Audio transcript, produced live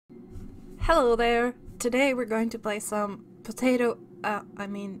Hello there! Today we're going to play some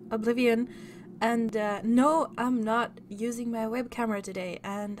Oblivion, and no, I'm not using my web camera today,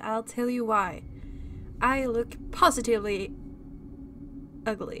 and I'll tell you why. I look positively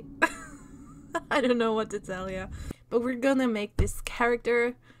ugly. I don't know what to tell you, but we're gonna make this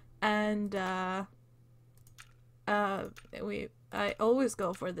character, and I always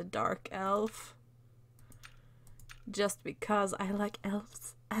go for the dark elf, just because I like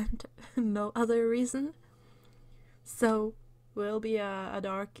elves and no other reason. So we'll be a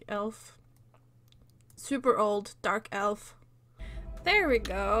dark elf, super old dark elf. There we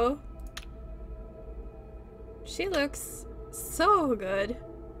go. She looks so good,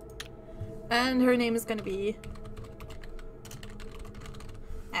 and her name is gonna be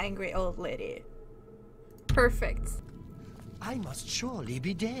Angry Old Lady. Perfect. I must surely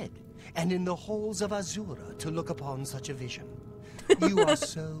be dead, and in the halls of Azura to look upon such a vision. You are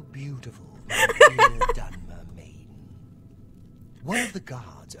so beautiful, my dear Dunmer maiden. One of the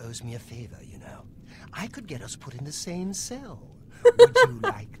guards owes me a favor, you know. I could get us put in the same cell. Would you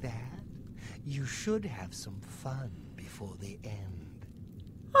like that? You should have some fun before the end.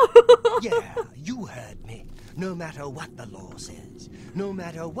 Yeah, you heard me. No matter what the law says, no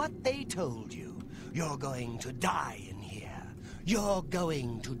matter what they told you, you're going to die in here. You're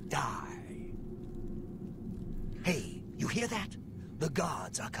going to die. Hey, you hear that? The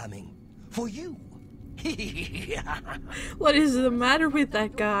guards are coming. For you. What is the matter with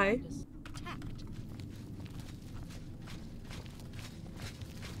that guy?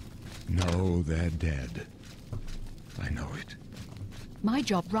 No, they're dead. I know it. My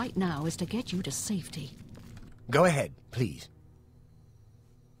job right now is to get you to safety. Go ahead, please.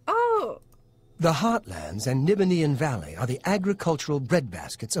 Oh! The Heartlands and Nibonian Valley are the agricultural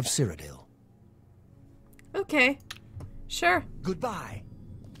breadbaskets of Cyrodiil. Okay. Sure. Goodbye.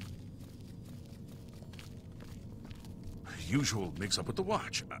 Usual mix-up with the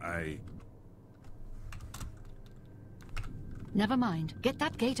watch. Never mind. Get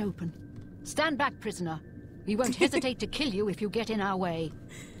that gate open. Stand back, prisoner. We won't hesitate to kill you if you get in our way.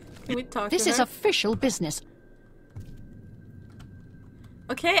 Can we talk This to is her? official business.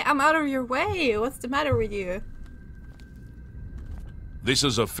 Okay, I'm out of your way. What's the matter with you? This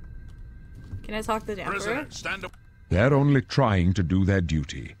is a Can I talk to the Emperor? prisoner. Stand up. They're only trying to do their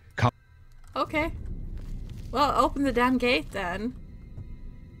duty. Come. Okay. Well, open the damn gate then.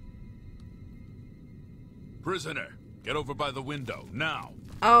 Prisoner, get over by the window now.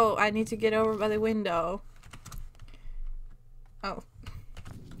 Oh, I need to get over by the window. Oh.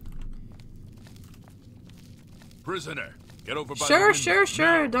 Prisoner, get over by the Sure, window.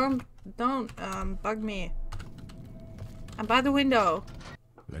 sure. Now. Don't bug me. I'm by the window.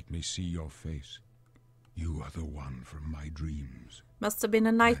 Let me see your face. You are the one from my dreams. Must have been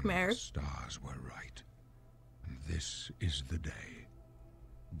a nightmare. And the stars were right. And this is the day.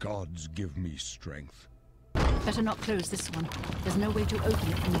 Gods give me strength. Better not close this one. There's no way to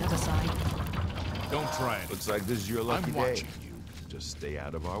open it from the other side. Don't try it. Looks like this is your lucky I'm day. watching you. Just stay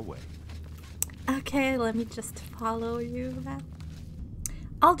out of our way. Okay, let me just follow you then.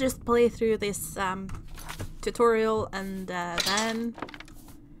 I'll just play through this tutorial, and then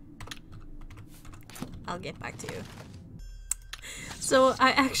I'll get back to you. So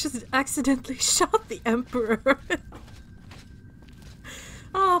I actually accidentally shot the Emperor.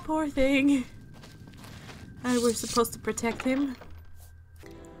 Oh, poor thing. And we're supposed to protect him.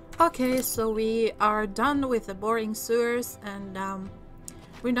 Okay, so we are done with the boring sewers, and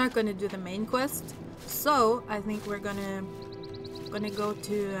we're not gonna do the main quest. So I think we're gonna go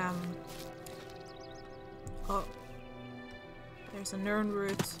to oh, there's a Nern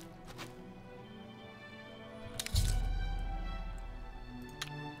route.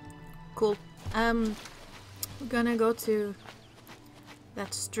 Cool. We're gonna go to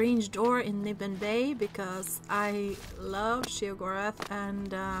that strange door in Nibben Bay because I love Sheogorath,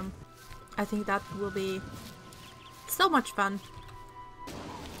 and I think that will be so much fun.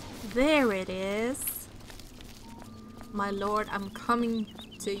 There it is. My lord, I'm coming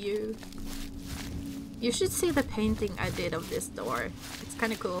to you. You should see the painting I did of this door. It's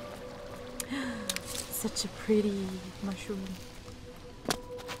kind of cool. Such a pretty mushroom.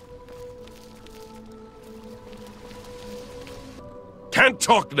 Can't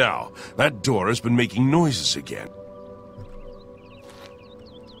talk now. That door has been making noises again.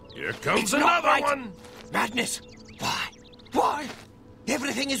 Here comes It's not another right. one. Madness! Why? Why?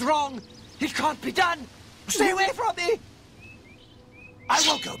 Everything is wrong! It can't be done! Stay away from me! I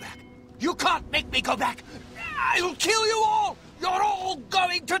won't go back! You can't make me go back! I'll kill you all! You're all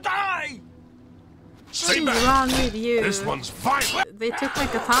going to die! Stay What is back! wrong with you? This one's violent! They took my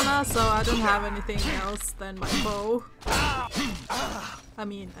katana, so I don't have anything else than my bow. I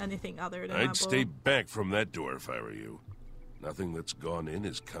mean, anything other than my bow. I'd stay back from that door if I were you. Nothing that's gone in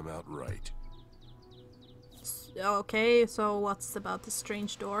has come out right. Okay, so what's about the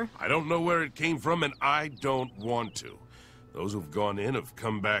strange door? I don't know where it came from, and I don't want to. Those who've gone in have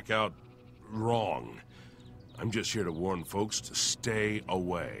come back out wrong. I'm just here to warn folks to stay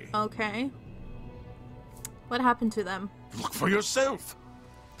away. Okay. What happened to them? Look for yourself.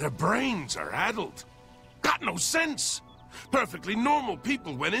 Their brains are addled. Got no sense. Perfectly normal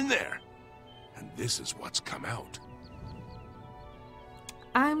people went in there. And this is what's come out.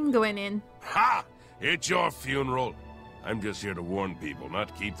 I'm going in. Ha! It's your funeral. I'm just here to warn people,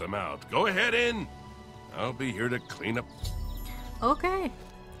 not keep them out. Go ahead in. I'll be here to clean up. Okay.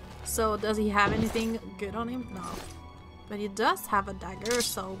 So does he have anything good on him? No. But he does have a dagger,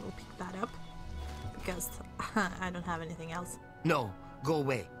 so we'll pick that up. Because I don't have anything else. No, go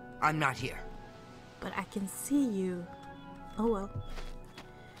away. I'm not here. But I can see you. Oh well.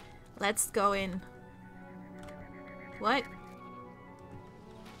 Let's go in. What?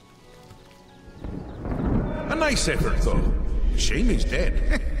 A nice effort, though. Shame he's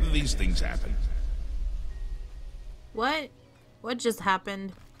dead. These things happen. What? What just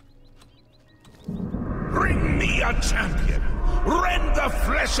happened? Bring me a champion! Rend the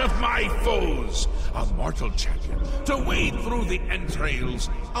flesh of my foes! A mortal champion to wade through the entrails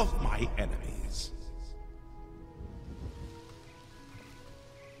of my enemies.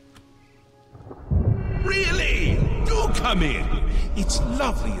 Really? Do come in! It's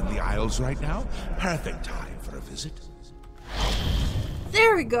lovely in the Isles right now. Perfect time for a visit.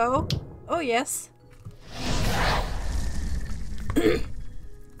 There we go. Oh yes.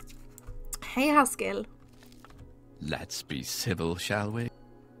 Hey Haskell. Let's be civil, shall we?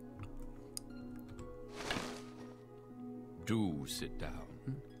 Do sit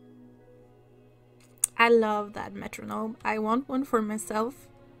down. I love that metronome. I want one for myself.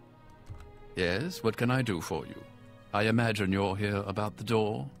 Yes, what can I do for you? I imagine you're here about the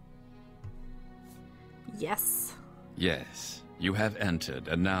door? Yes. Yes, you have entered,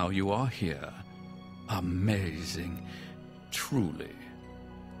 and now you are here. Amazing. Truly.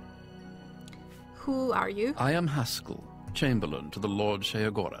 Who are you? I am Haskell, Chamberlain to the Lord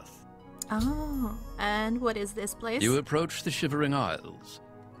Sheogorath. Oh, and what is this place? You approach the Shivering Isles.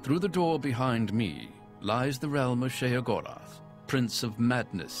 Through the door behind me lies the realm of Sheogorath, Prince of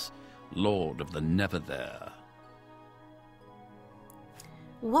Madness, Lord of the Never There.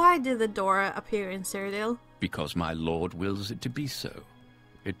 Why did the door appear in Cyrodiil? Because my lord wills it to be so.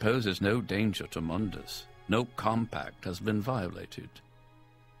 It poses no danger to Mundus. No compact has been violated.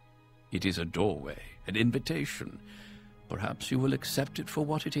 It is a doorway, an invitation. Perhaps you will accept it for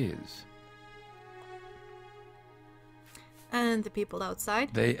what it is. And the people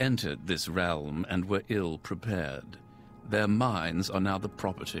outside? They entered this realm and were ill prepared. Their minds are now the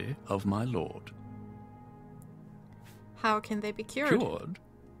property of my lord. How can they be cured? Cured?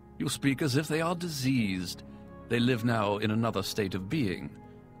 You speak as if they are diseased. They live now in another state of being.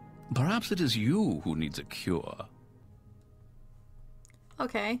 Perhaps it is you who needs a cure.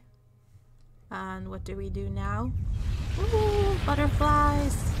 Okay. And what do we do now? Ooh,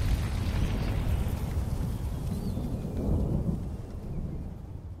 butterflies!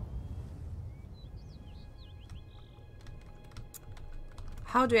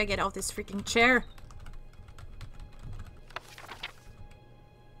 How do I get off this freaking chair?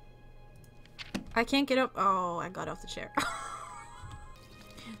 I can't get up. Oh, I got off the chair.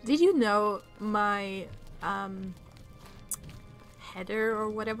 Did you know my header or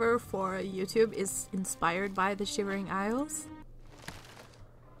whatever for YouTube is inspired by the Shivering Isles?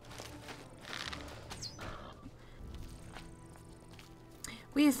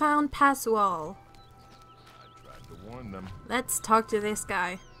 We found Passwall. I tried to warn them. Let's talk to this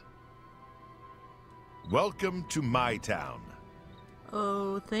guy. Welcome to my town.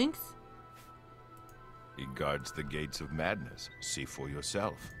 Oh, thanks. He guards the gates of madness. See for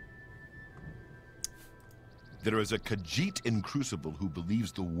yourself. There is a Khajiit in Crucible who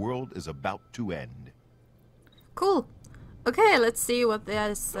believes the world is about to end. Cool. Okay, let's see what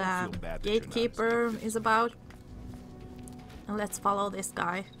this Don't feel bad that you're not gatekeeper as is about. And let's follow this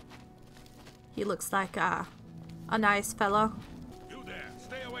guy. He looks like a nice fellow. You there,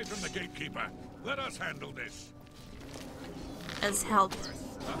 stay away from the gatekeeper. Let us handle this. As help.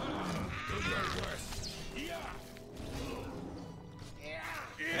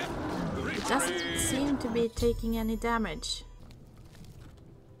 He doesn't seem to be taking any damage.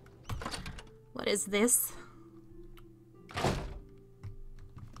 What is this?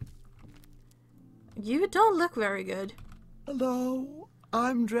 You don't look very good. Hello,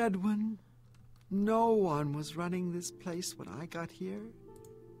 I'm Dreadwin. No one was running this place when I got here.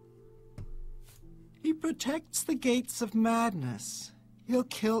 He protects the gates of madness. He'll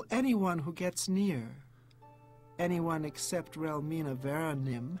kill anyone who gets near. Anyone except Relmina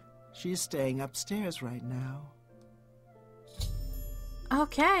Veranim. She's staying upstairs right now.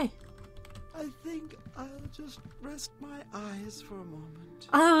 Okay. I think I'll just rest my eyes for a moment.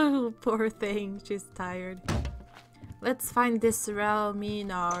 Oh, poor thing. She's tired. Let's find this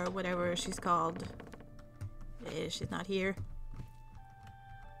Relmina or whatever she's called. She's not here.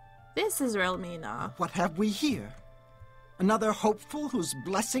 This is Relmina. What have we here? Another hopeful whose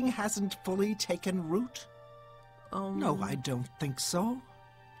blessing hasn't fully taken root? No, I don't think so.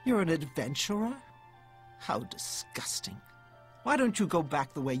 You're an adventurer? How disgusting. Why don't you go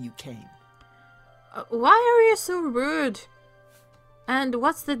back the way you came? Why are you so rude? And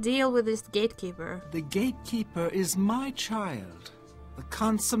what's the deal with this gatekeeper? The gatekeeper is my child. The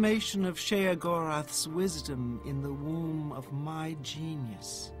consummation of Sheogorath's wisdom in the womb of my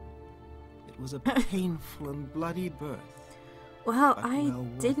genius. It was a painful and bloody birth. Well, I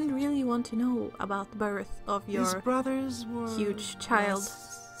didn't really want to know about the birth of your His brothers were huge child.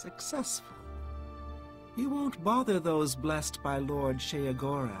 less successful. You won't bother those blessed by Lord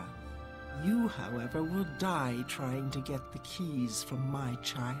Sheogorath. You, however, will die trying to get the keys from my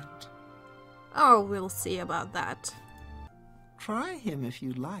child. Oh, we'll see about that. Try him if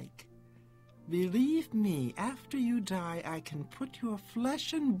you like. Believe me, after you die, I can put your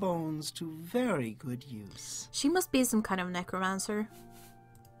flesh and bones to very good use. She must be some kind of necromancer.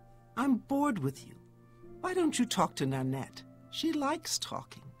 I'm bored with you. Why don't you talk to Nanette? She likes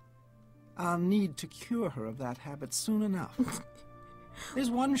talking. I'll need to cure her of that habit soon enough.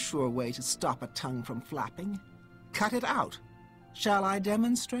 There's one sure way to stop a tongue from flapping. Cut it out. Shall I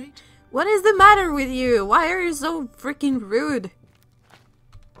demonstrate? What is the matter with you? Why are you so freaking rude?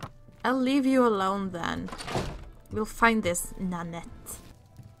 I'll leave you alone then. We'll find this Nanette.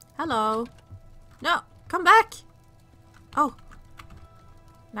 Hello. No, come back. Oh.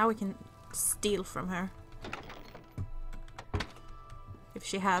 Now we can steal from her. If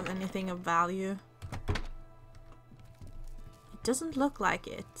she has anything of value. It doesn't look like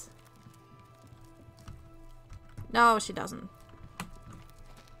it. No, she doesn't.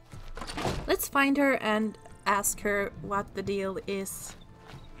 Let's find her and ask her what the deal is.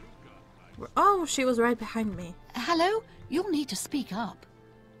 Oh, she was right behind me. Hello? You'll need to speak up.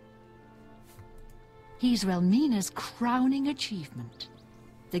 He's Relmina's crowning achievement.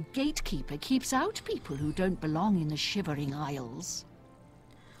 The gatekeeper keeps out people who don't belong in the Shivering Isles.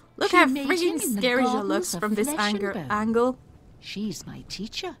 Look She how made him freaking in the scary she gardens looks of from this flesh and bone. angle. She's my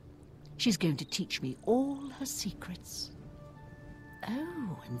teacher. She's going to teach me all her secrets.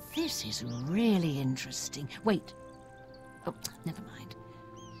 Oh, and this is really interesting. Wait. Oh, never mind.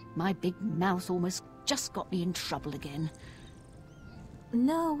 My big mouth almost just got me in trouble again.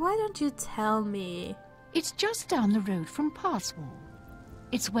 No, why don't you tell me? It's just down the road from Parswall.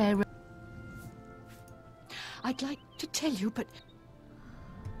 It's where... I'd like to tell you, but...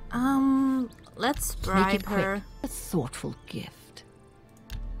 Let's Make bribe it quick. her. A thoughtful gift.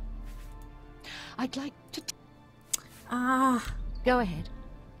 I'd like to... Go ahead.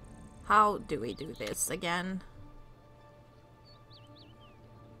 How do we do this again?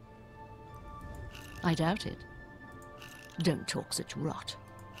 I doubt it. Don't talk such rot.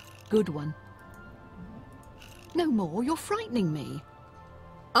 Good one. No more, you're frightening me.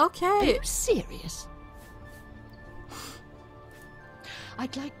 Are Okay. you serious?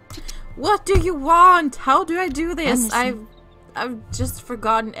 I'd like to... What do you want? How do I do this? Honestly. I've just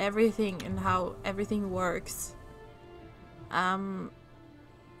forgotten everything and how everything works. Not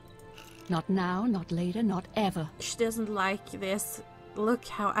now, not later, not ever. She doesn't like this. Look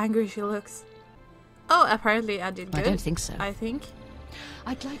how angry she looks. Oh, apparently I did good. I don't think so. I think.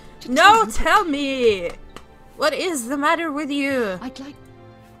 I'd like to No, tell you... tell me! What is the matter with you? I'd like...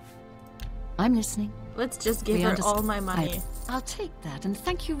 I'm listening. Let's just give We her understand. all my money. I'll take that, and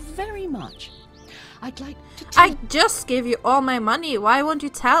thank you very much. I'd like to tell... I just gave you all my money. Why won't you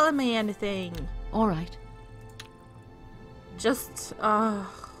tell me anything? All right. Just,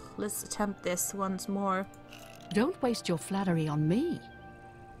 let's attempt this once more. Don't waste your flattery on me.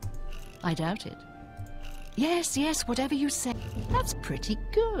 I doubt it. Yes, yes, whatever you say. That's pretty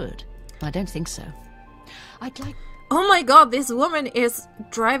good. I don't think so. I'd like... Oh my god, this woman is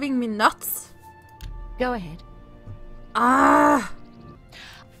driving me nuts. Go ahead. Ah!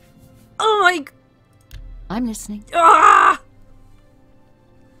 Oh my... I'm listening. Ah!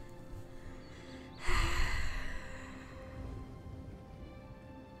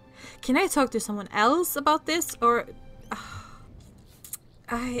 Can I talk to someone else about this, or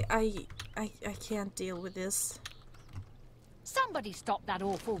I can't deal with this. Somebody stop that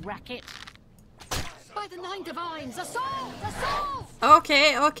awful racket. By the Nine Divines, assault! Assault!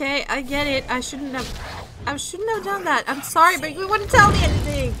 Okay, okay, I get it. I shouldn't have done that. I'm sorry, but you wouldn't tell me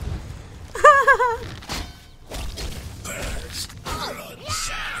anything.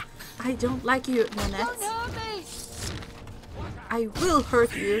 I don't like you, Nanette. Don't hurt me! I will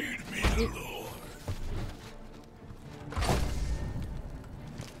hurt you.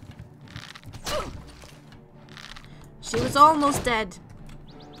 She was almost dead.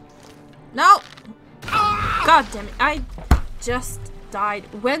 No! God damn it, I just died.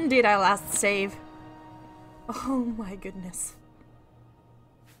 When did I last save? Oh my goodness.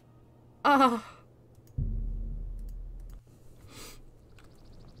 Oh.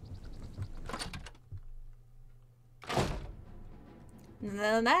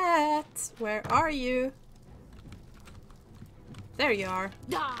 Nanette, where are you? There you are.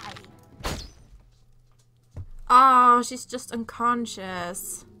 Die! Oh, she's just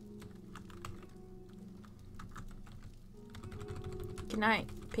unconscious. Can I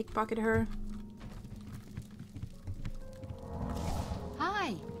pickpocket her?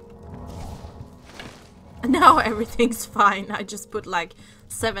 Hi. No, everything's fine. I just put like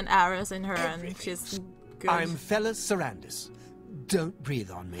 7 arrows in her and she's good. I'm Fellas Sarandis. Don't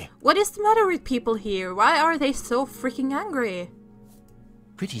breathe on me. What is the matter with people here? Why are they so freaking angry?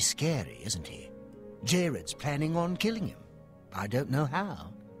 Pretty scary, isn't he? Jared's planning on killing him. I don't know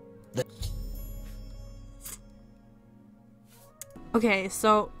how. Okay,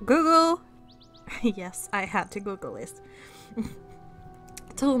 so Google, yes, I had to Google this,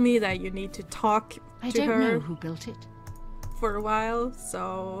 told me that you need to talk to her. I don't know who built it. For a while,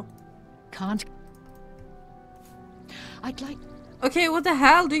 so... Can't. I'd like... Okay, what the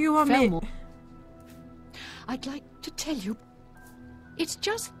hell do you want me... I'd like to tell you... It's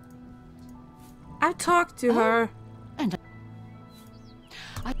just... I talked to her. And...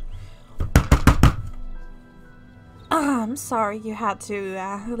 I'm sorry you had to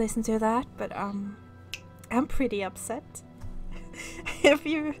listen to that, but I'm pretty upset. If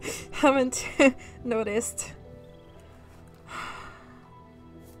you haven't noticed.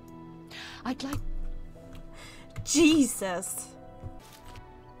 I'd like... Jesus.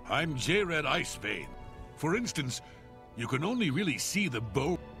 I'm Jared Icevein. For instance, you can only really see the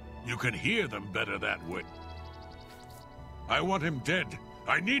bone. You can hear them better that way. I want him dead.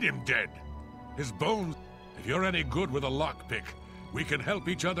 I need him dead. His bones... If you're any good with a lockpick, we can help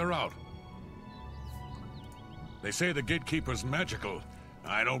each other out. They say the gatekeeper's magical.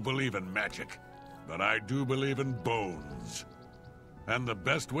 I don't believe in magic, but I do believe in bones. And the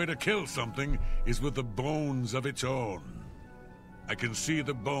best way to kill something is with the bones of its own. I can see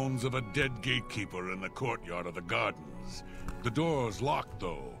the bones of a dead gatekeeper in the courtyard of the gardens. The door's locked,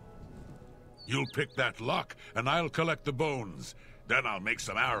 though. You'll pick that lock, and I'll collect the bones. Then I'll make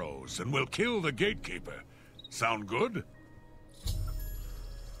some arrows, and we'll kill the gatekeeper. Sound good?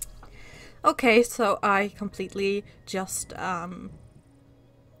 Okay, so I completely just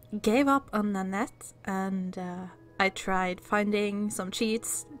gave up on Nanette, and I tried finding some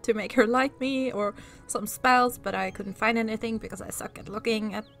cheats to make her like me, or some spells, but I couldn't find anything because I suck at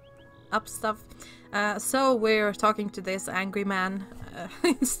looking up stuff. So we're talking to this angry man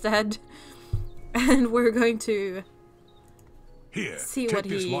instead, and we're going to see take what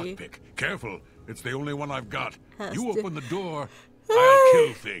this he... lockpick. Careful, it's the only one I've got. Has You to- open the door, I'll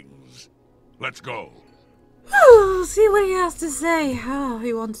kill things. Let's go. See what he has to say. Oh,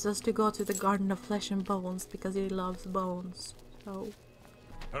 he wants us to go to the Garden of Flesh and Bones because he loves bones. So...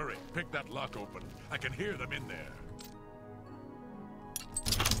 Hurry, pick that lock open. I can hear them in there.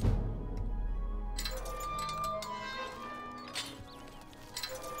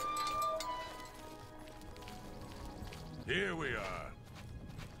 Here we are.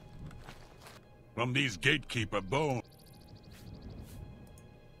 From these gatekeeper bones.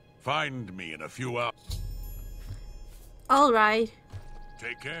 Find me in a few hours. Alright,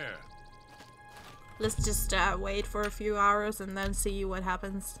 Take care. let's just wait for a few hours and then see what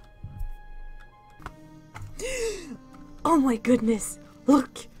happens. Oh my goodness!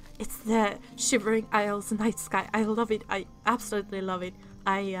 Look! It's the Shivering Isles night sky. I love it. I absolutely love it.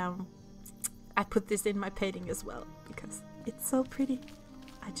 I put this in my painting as well because it's so pretty.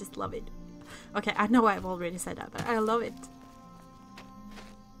 I just love it. Okay, I know I've already said that, but I love it.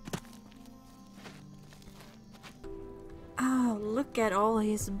 Oh, look at all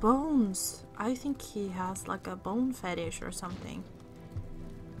his bones. I think he has like a bone fetish or something.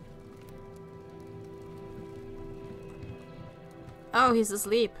 Oh, he's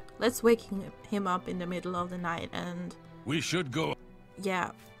asleep. let's wake him up in the middle of the night and... We should go.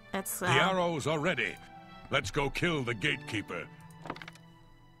 Yeah, that's... The arrows are ready. Let's go kill the gatekeeper.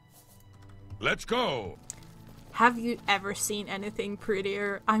 Let's go! Have you ever seen anything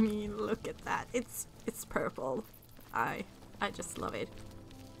prettier? I mean, look at that. It's purple. I just love it.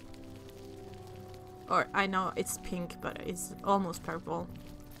 Or, I know it's pink, but it's almost purple.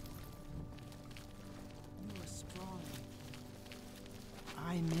 You are strong.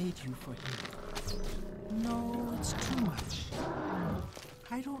 I made you for him. No, it's too much.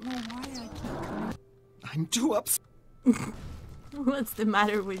 I don't know why I keep coming. I'm too upset. What's the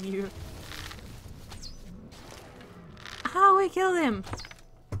matter with you? How we killed him?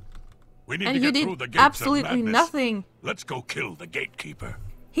 We need And to you get did through the gates absolutely of madness. nothing. Let's go kill the gatekeeper.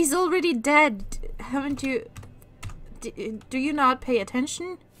 He's already dead. Haven't you... Do you not pay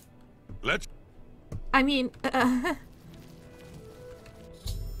attention? Let's... I mean...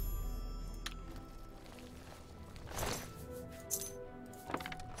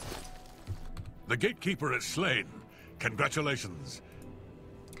 The gatekeeper is slain. Congratulations.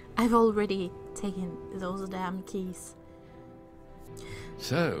 I've already taken those damn keys.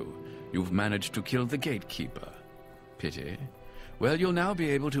 So, you've managed to kill the gatekeeper. Pity. Well, you'll now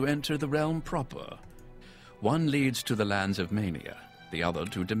be able to enter the realm proper. One leads to the lands of mania, the other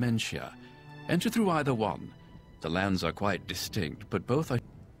to dementia. Enter through either one. The lands are quite distinct, but both are...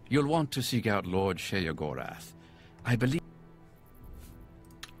 You'll want to seek out Lord Sheogorath. I believe...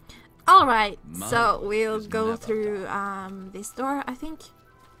 Alright, so Mine we'll is go never through this door, I think.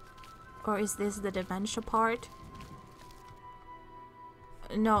 Or is this the dementia part?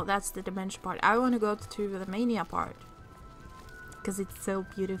 No, that's the dementia part. I want to go to the mania part. Because it's so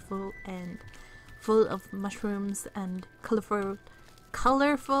beautiful and full of mushrooms and colorful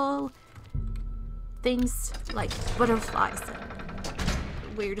things like butterflies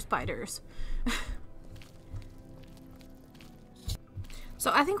and weird spiders.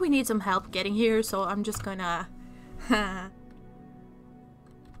 So I think we need some help getting here, so I'm just gonna...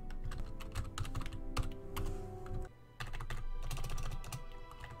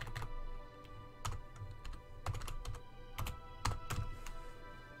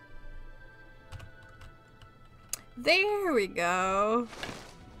 There we go.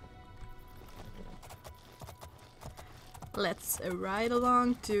 Let's ride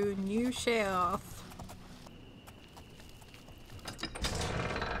along to New Sheoth.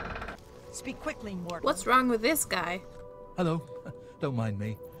 Speak quickly, mortal. What's wrong with this guy? Hello. Don't mind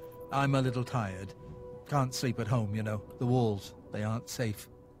me. I'm a little tired. Can't sleep at home, you know. The walls, they aren't safe.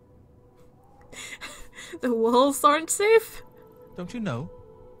 The walls aren't safe? Don't you know?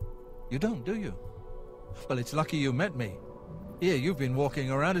 You don't, do you? Well, it's lucky you met me. Here, you've been walking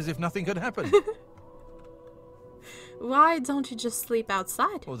around as if nothing could happen. Why don't you just sleep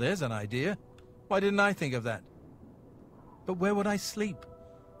outside? Well, there's an idea. Why didn't I think of that? But where would I sleep?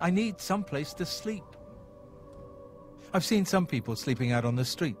 I need some place to sleep. I've seen some people sleeping out on the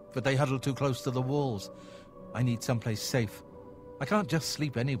street, but they huddle too close to the walls. I need someplace safe. I can't just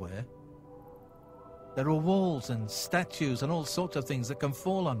sleep anywhere. There are walls and statues and all sorts of things that can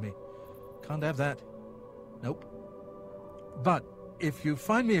fall on me. Can't have that. Nope. But if you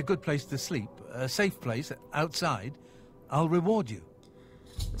find me a good place to sleep, a safe place outside, I'll reward you.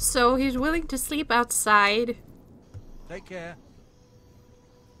 So he's willing to sleep outside Take care.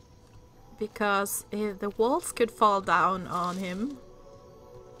 because the walls could fall down on him.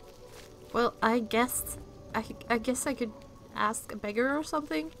 Well, I guess I could ask a beggar or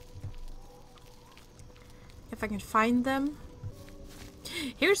something. If I can find them.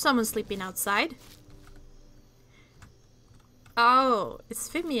 Here's someone sleeping outside. Oh, it's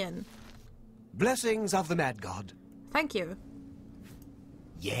Fimian. Blessings of the Mad God. Thank you.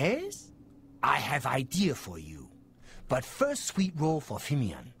 Yes? I have idea for you. But first, sweet roll for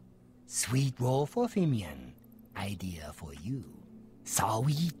Fimian. Sweet roll for Fimian. Idea for you.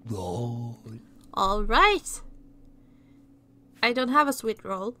 Sweet roll. Alright. I don't have a sweet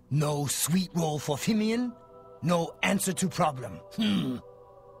roll. No sweet roll for Fimian? No answer to problem.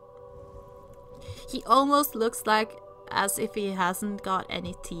 He almost looks like as if he hasn't got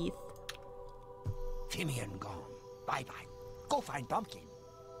any teeth. Fimian gone. Bye-bye. Go find Pumpkin.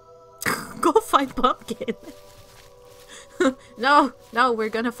 Go find Pumpkin. No, we're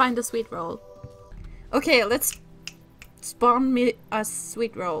gonna find the sweet roll. Okay, let's spawn me a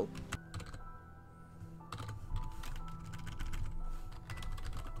sweet roll.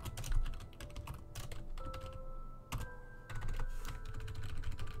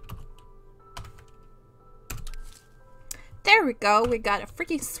 There we go, we got a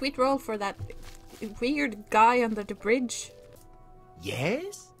freaking sweet roll for that weird guy under the bridge.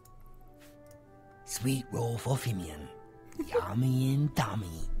 Yes? Sweet roll for Fimian. Yummy and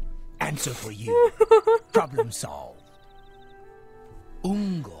Tommy. Answer for you. Problem solved.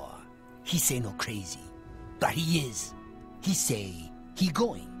 Ungor, he say no crazy, but he is. He say he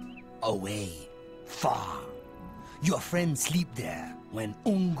going away, far. Your friend sleep there when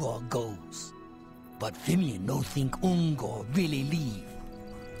Ungor goes. But Fimian no think Ungor really leave.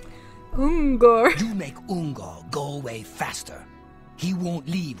 Ungor. You make Ungor go away faster. He won't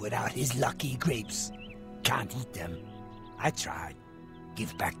leave without his lucky grapes. Can't eat them. I tried.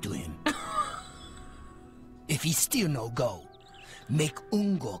 Give back to him. If he still no go, make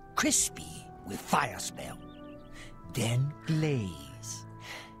Ungor crispy with fire spell. Then glaze.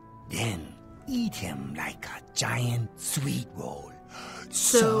 Then eat him like a giant sweet roll.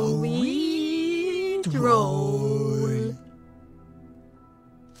 Sweet roll.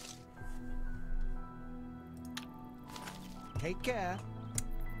 Take care.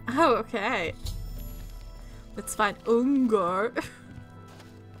 Oh, okay. Let's find Ungor.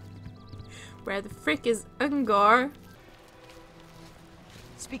 Where the frick is Ungor?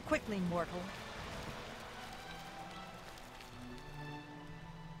 Speak quickly, mortal.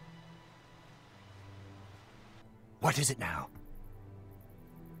 What is it now?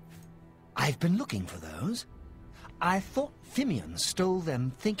 I've been looking for those. I thought Fimian stole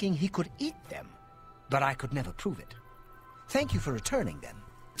them thinking he could eat them, but I could never prove it. Thank you for returning them.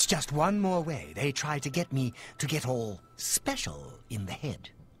 It's just one more way they try to get me to get all special in the head,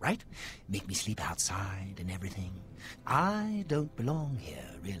 right? Make me sleep outside and everything. I don't belong here,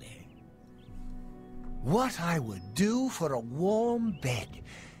 really. What I would do for a warm bed.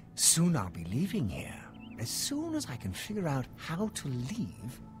 Soon I'll be leaving here. As soon as I can figure out how to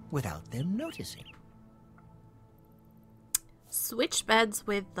leave without them noticing. Switch beds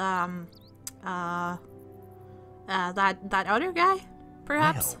with that other guy,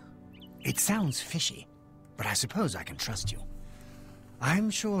 perhaps? Well, it sounds fishy, but I suppose I can trust you. I'm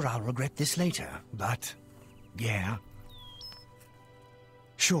sure I'll regret this later, but yeah.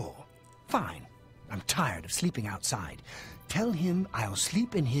 Sure, fine. I'm tired of sleeping outside. Tell him I'll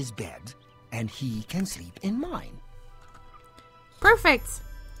sleep in his bed and he can sleep in mine. Perfect!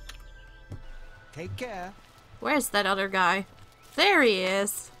 Take care. Where's that other guy? There he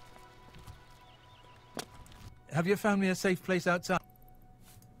is. Have you found me a safe place outside?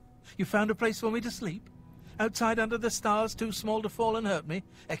 You found a place for me to sleep? Outside under the stars, too small to fall and hurt me?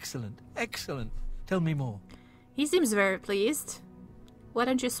 Excellent, excellent. Tell me more. He seems very pleased. Why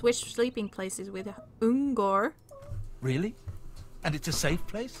don't you switch sleeping places with Ungor? Really? And it's a safe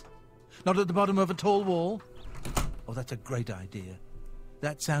place? Not at the bottom of a tall wall? Oh, that's a great idea.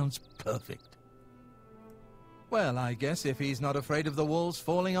 That sounds perfect. Well, I guess if he's not afraid of the walls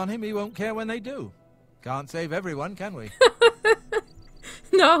falling on him, he won't care when they do. Can't save everyone, can we?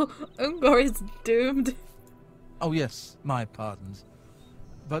 No, Ungor is doomed. Oh, yes, my pardons.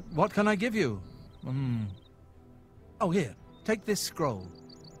 But what can I give you? Oh, here, take this scroll.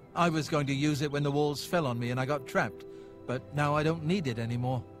 I was going to use it when the walls fell on me and I got trapped, but now I don't need it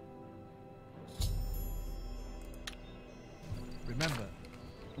anymore. Remember,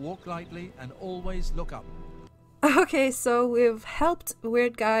 walk lightly and always look up. Okay, so we've helped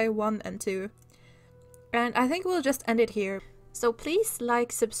Weird Guy 1 and 2. And I think we'll just end it here. So please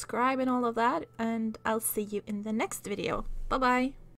like, subscribe and all of that, and I'll see you in the next video. Bye bye!